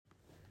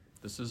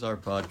This is our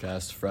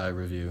podcast, Fry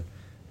Review.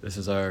 This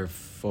is our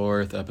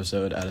 4th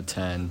episode out of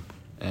 10,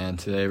 and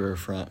today we're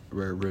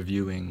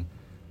reviewing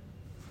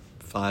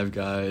Five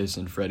Guys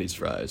and Freddys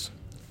Fries.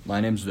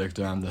 My name's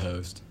Victor, I'm the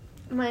host.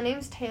 My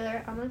name's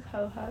Taylor, I'm a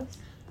co-host.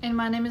 And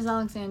my name is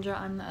Alexandra,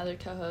 I'm the other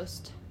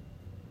co-host.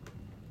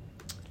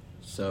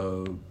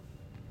 So,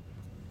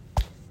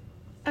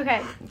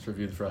 Okay, let's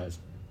review the fries.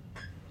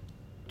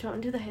 do you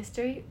want to do the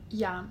history?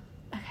 Yeah.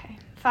 Okay,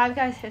 Five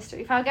Guys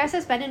history. Five Guys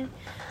has been in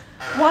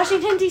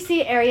Washington,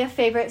 D.C. area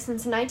favorite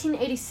since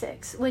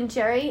 1986, when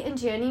Jerry and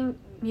Janie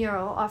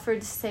Murrell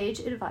offered sage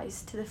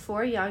advice to the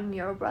 4 young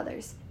Murrell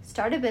brothers.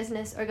 Start a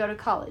business or go to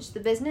college. The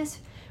business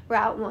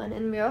route won,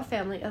 and the Murrell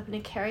family opened a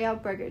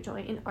carry-out burger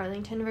joint in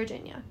Arlington,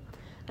 Virginia.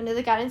 Under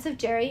the guidance of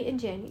Jerry and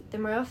Janie, the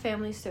Murrell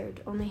family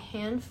served only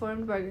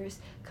hand-formed burgers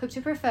cooked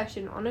to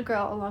perfection on a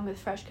grill along with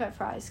fresh-cut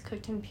fries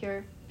cooked in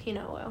pure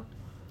peanut oil.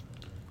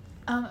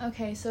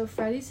 Okay, so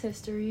Freddys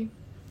history.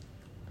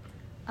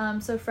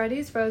 So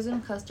Freddys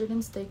Frozen Custard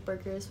and Steak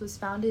Burgers was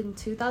founded in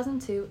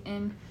 2002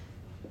 in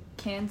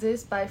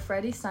Kansas by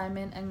Freddie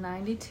Simon, a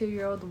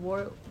 92-year-old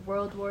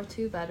World War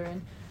II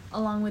veteran,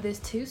 along with his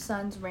 2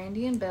 sons,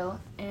 Randy and Bill,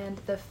 and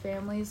the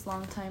family's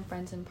longtime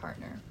friends and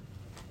partner.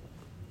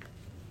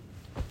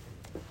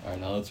 Alright,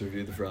 now let's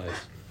review the fries.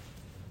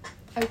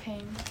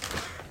 Okay,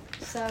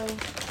 so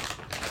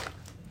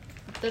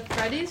the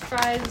Freddys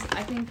fries,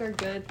 I think, are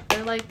good.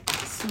 They're like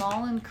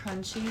small and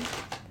crunchy,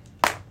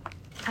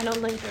 I don't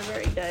think they're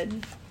very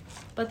good.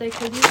 but they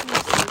could use more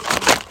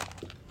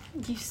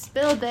seasoning. You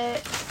spilled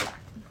it.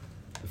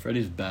 The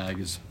Freddys bag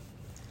is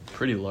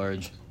pretty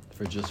large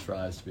for just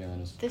fries, to be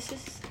honest. This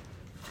is...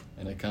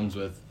 And it comes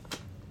with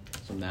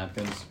some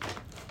napkins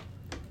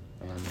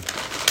and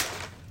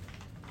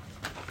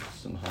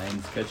some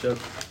Heinz ketchup,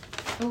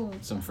 Oh,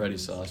 some Freddys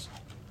sauce.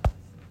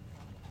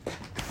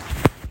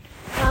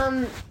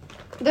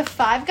 The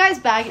Five Guys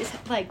bag is,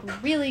 like,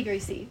 really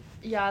greasy.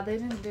 yeah, they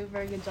didn't do a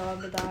very good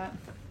job with that.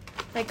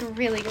 Like,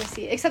 really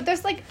greasy. Except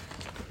there's, like...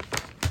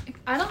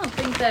 I don't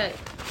think that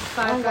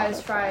Five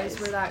Guys fries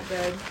were that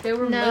good. They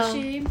were No,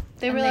 mushy.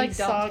 they and were, like,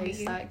 don't soggy.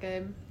 taste that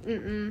good.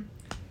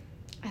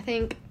 I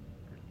think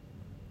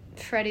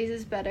Freddy's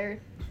is better,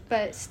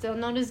 but still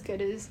not as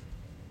good as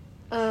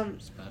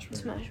Smash burger.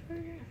 Smash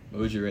Burger. What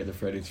would you rate the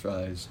Freddys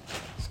fries?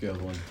 Scale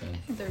of 1 to 10.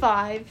 They're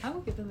 5. I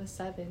would give them a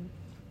 7.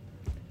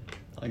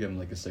 I'll give them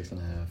like a 6.5.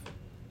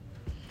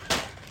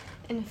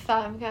 And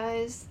Five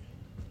Guys,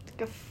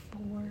 like a 4.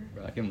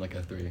 Bro, I give them like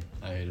a 3.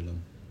 I hated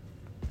them.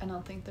 I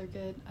don't think they're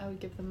good. I would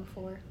give them a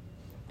 4.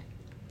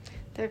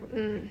 They're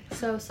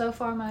So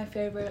far my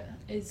favorite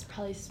is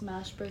probably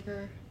Smash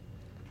Burger.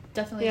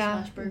 Definitely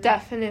yeah, Smash Burger.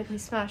 definitely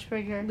Smash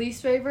Burger.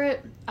 Least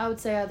favorite, I would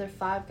say either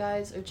Five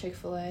Guys or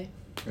Chick-fil-A.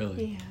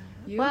 Really? Yeah.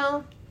 You?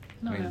 Well,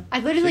 I don't I mean, know. I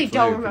literally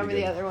Chick-fil-A don't are pretty remember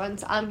the good. other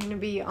ones. I'm gonna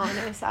be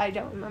honest. I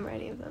don't remember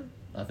any of them.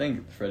 I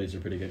think Freddys are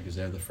pretty good because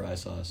they have the fry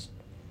sauce.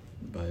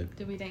 But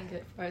We didn't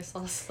get fry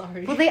sauce,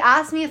 sorry. Well, they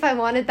asked me if I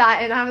wanted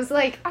that, and I was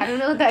like, I don't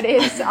know what that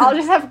is. I'll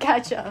just have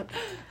ketchup.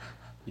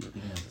 you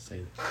didn't have to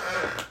say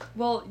that.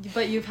 Well,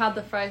 but you've had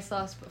the fry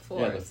sauce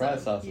before. Yeah, the fry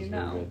so sauce you is know.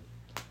 really good.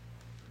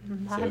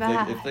 My So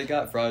bad. if they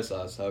got fry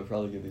sauce, I would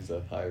probably give these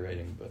a higher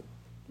rating, but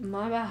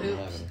My they bad. don't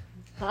have any.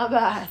 My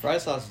bad. Fry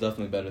sauce is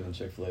definitely better than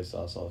Chick-fil-A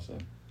sauce also.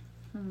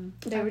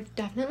 They were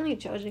definitely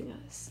judging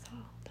us. So.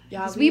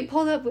 Yeah, we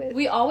pulled up with.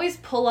 We always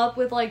pull up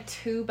with like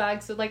 2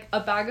 bags of like a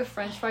bag of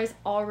French fries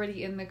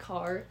already in the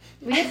car,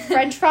 We get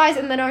French fries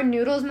and then our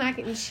noodles, mac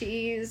and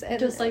cheese, and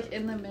just like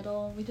in the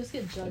middle. We just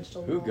get judged a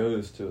lot. Who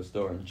goes to a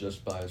store and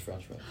just buys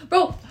French fries?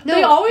 Bro, No,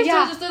 they always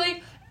yeah. just they're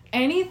like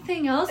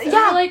anything else. And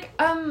Yeah. we're like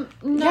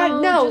no,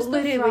 no, just the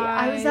literally.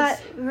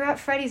 fries. We were at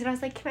Freddys and I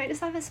was like, "Can I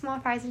just have a small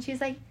fries?" And she's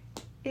like,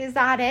 "Is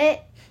that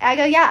it?" I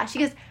go, "Yeah." She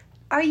goes,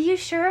 "Are you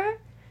sure?"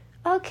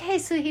 Okay,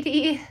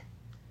 sweetie.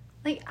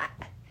 Like, I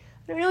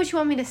don't know what you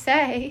want me to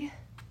say.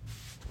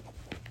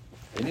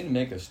 They need to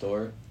make a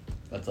store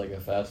that's like a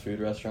fast food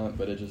restaurant,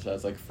 but it just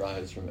has like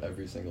fries from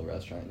every single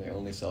restaurant. They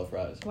only sell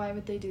fries. Why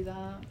would they do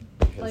that?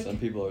 Because Like- some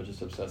people are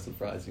just obsessed with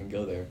fries. You can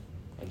go there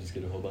and just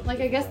get a whole bunch Like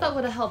of I different guess that fries.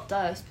 would have helped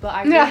us, but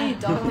I Yeah. really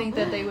don't think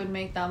that they would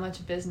make that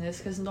much business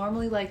because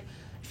normally like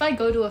if I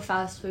go to a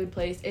fast food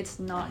place, it's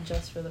not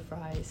just for the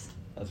fries.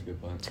 That's a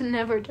good point. To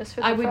never just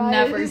for the I would fries.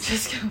 never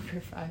just go for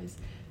fries.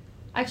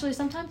 Actually,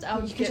 sometimes I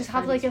would You could get just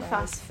have like Freddy's a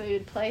fries. fast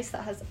food place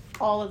that has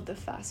all of the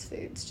fast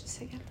foods just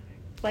together.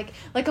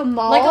 Like a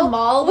mall. Like a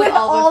mall with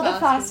all the the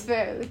fast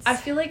fast foods. I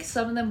feel like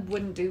some of them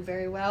wouldn't do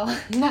very well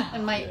No.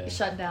 and might Yeah.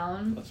 shut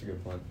down. That's a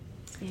good point.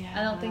 Yeah.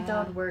 I don't think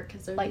that would work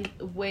because there'd Like,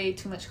 be way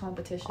too much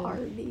competition.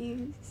 Arby's.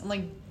 And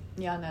like,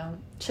 yeah, no.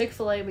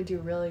 Chick-fil-A would do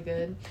really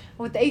good.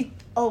 Well, they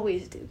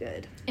always do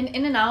good. And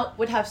In-N-Out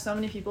would have so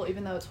many people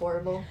even though it's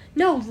horrible.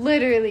 No,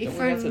 literally Don't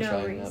for we have to no try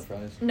In-N-Out reason.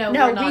 fries? No,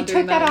 No, we're not we doing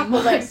took that off the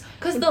anymore. list.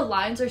 Because the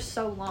lines are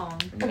so long.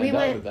 I mean, We I died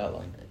went- with that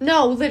line.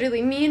 No,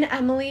 literally, me and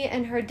Emily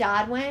and her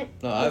dad went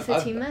No, with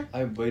Fatima.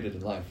 I waited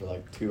in line for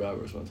like 2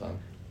 hours one time.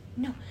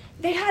 No,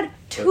 they had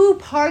 2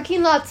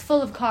 parking lots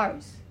full of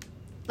cars,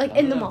 like I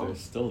in the don't know if mall. They're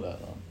still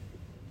that long.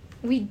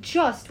 We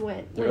just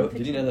went.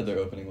 Did you know that they're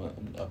opening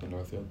one up in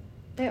Northfield?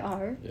 They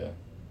are? Yeah.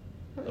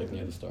 Like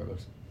near the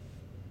Starbucks.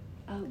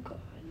 Oh, God.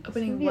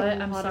 Opening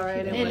what? I'm sorry, I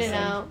didn't In listen.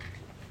 and out.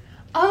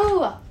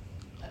 Oh!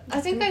 I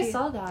It's think gonna I be-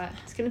 saw that.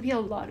 It's going to be a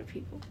lot of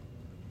people.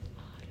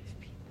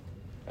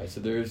 Alright, so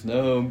there's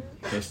no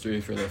history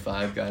for the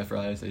Five Guy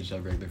fries. They just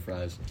have regular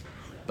fries.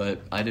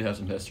 But I did have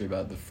some history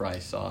about the fry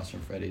sauce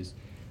from Freddys.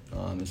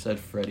 It said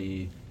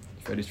Freddys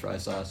fry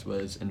sauce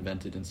was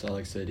invented in the Salt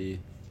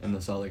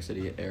Lake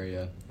City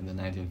area in the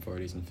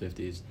 1940s and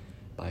 50s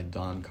by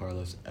Don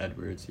Carlos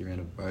Edwards. He ran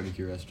a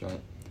barbecue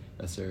restaurant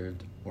that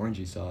served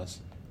orangey sauce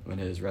when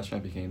his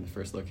restaurant became the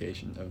first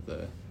location of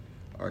the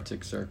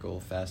Arctic Circle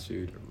fast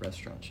food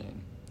restaurant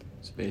chain.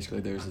 So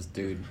basically there's this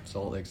dude,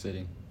 Salt Lake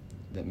City,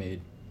 that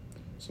made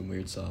some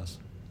weird sauce,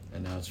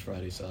 and now it's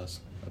Friday sauce,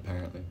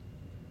 apparently.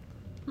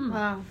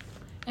 Wow.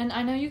 And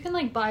I know you can,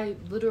 like, buy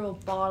literal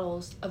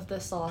bottles of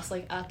this sauce,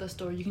 like, at the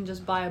store. You can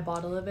just buy a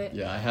bottle of it.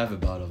 Yeah, I have a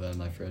bottle of that in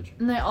my fridge.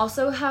 And they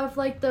also have,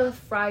 like, the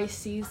fry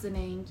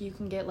seasoning. You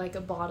can get, like,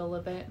 a bottle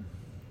of it.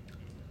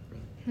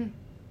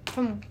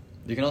 From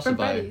You can also From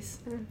buy. Freddys.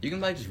 You can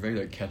buy just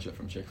regular ketchup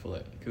from Chick-fil-A.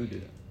 Like, who would do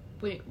that?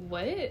 Wait,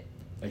 what?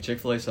 Like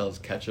Chick-fil-A sells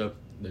ketchup,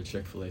 their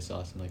Chick-fil-A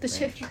sauce, and like the ranch.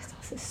 Chick-fil-A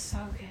sauce is so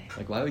good.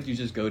 Like, why would you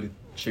just go to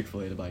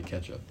Chick-fil-A to buy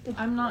ketchup?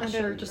 I'm not I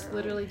sure. don't Just know.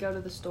 literally go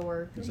to the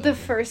store. Exactly. The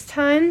first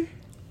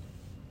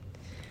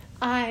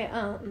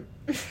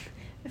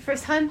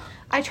time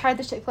I tried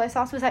the Chick-fil-A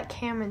sauce was at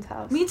Cameron's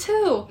house. Me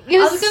too. It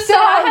I was was gonna so say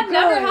I had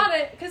never good. had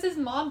it because his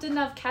mom didn't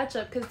have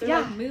ketchup because they're Yeah.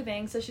 like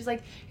moving. So she's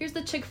like, "Here's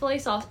the Chick-fil-A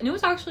sauce," and it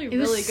was actually It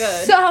was really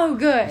good. so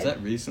good. Was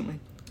that recently?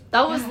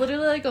 That was Yeah.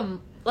 literally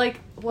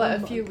like what,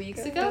 A a few month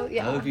weeks ago? ago?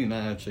 Yeah. How have you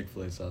not had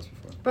Chick-fil-A sauce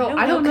before? Bro,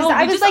 I don't know. because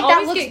I We was just like, that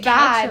always looks get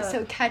bad. ketchup.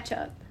 So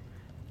ketchup.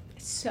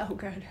 It's so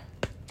good.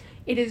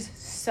 It is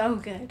so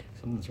good.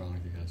 Something's wrong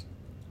with you guys.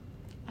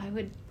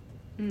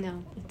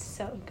 No, it's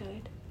so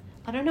good.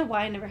 I don't know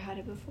why I never had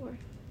it before.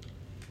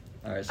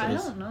 All right, so I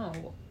let's, don't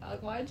know.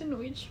 Why didn't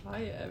we try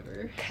it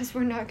ever? Because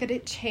we're not good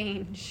at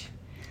change.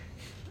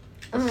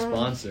 the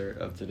sponsor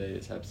of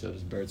today's episode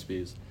is Burt's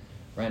Bees.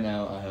 Right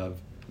now, I have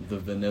the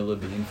vanilla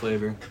bean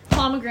flavor.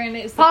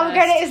 Pomegranate is the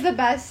Pomegranate best. is the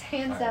best,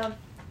 hands Alright. down.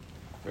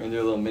 We're gonna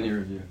do a little mini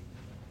review.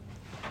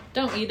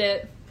 Don't eat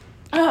it.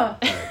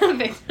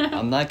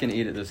 I'm not gonna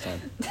eat it this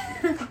time.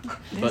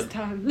 But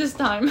This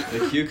time.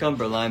 the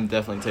cucumber lime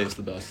definitely tastes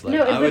the best. Like,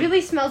 No, it I would-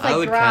 literally smells like I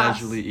would grass.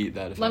 casually eat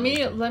that. If Let I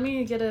me was let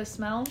me get a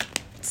smell.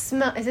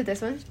 Is it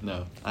this one?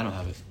 No, I don't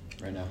have it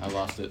right now. I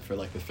lost it for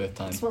like the 5th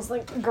time. It smells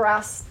like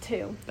grass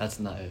too. That's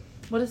not it.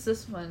 What is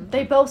this one?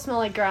 They both smell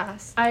like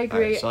grass. I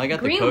agree. Alright, so I got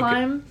Green the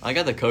lime. I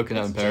got the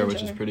coconut and It's pear, which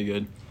is ginger. pretty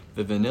good.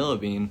 The vanilla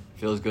bean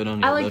feels good on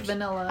your I like lips.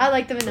 vanilla. I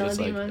like the but vanilla it's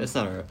bean like, one. it's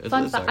not a. It's,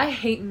 Fun it's fact, alright. I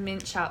hate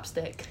mint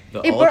chapstick. The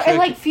It ultra,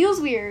 like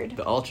feels weird.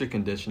 the ultra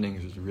conditioning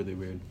is just really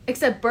weird.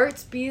 Except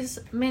Burt's Bees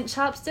mint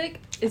chapstick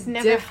is I've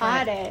never different.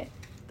 had it.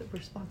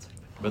 We're sponsored.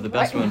 But the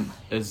best Right. one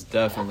is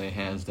definitely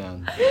hands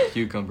down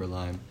cucumber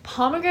lime.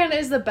 Pomegranate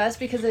is the best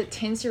because it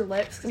tints your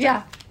lips.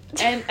 Yeah.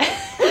 And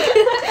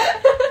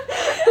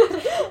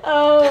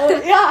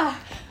Oh yeah.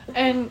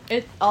 and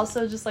it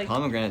also just like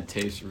Pomegranate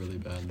tastes really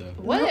bad though.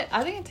 what?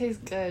 I think it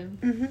tastes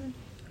good.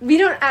 We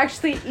don't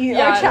actually eat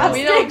Yeah, our chapsticks.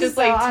 we don't just,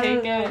 like, so I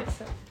take don't it.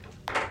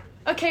 know.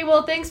 Okay,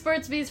 well, thanks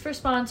Burt's Bees for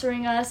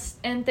sponsoring us,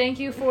 and thank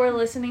you for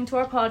listening to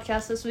our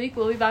podcast this week.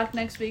 We'll be back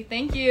next week.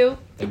 Thank you.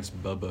 Thanks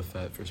Bubba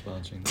Fett for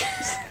sponsoring.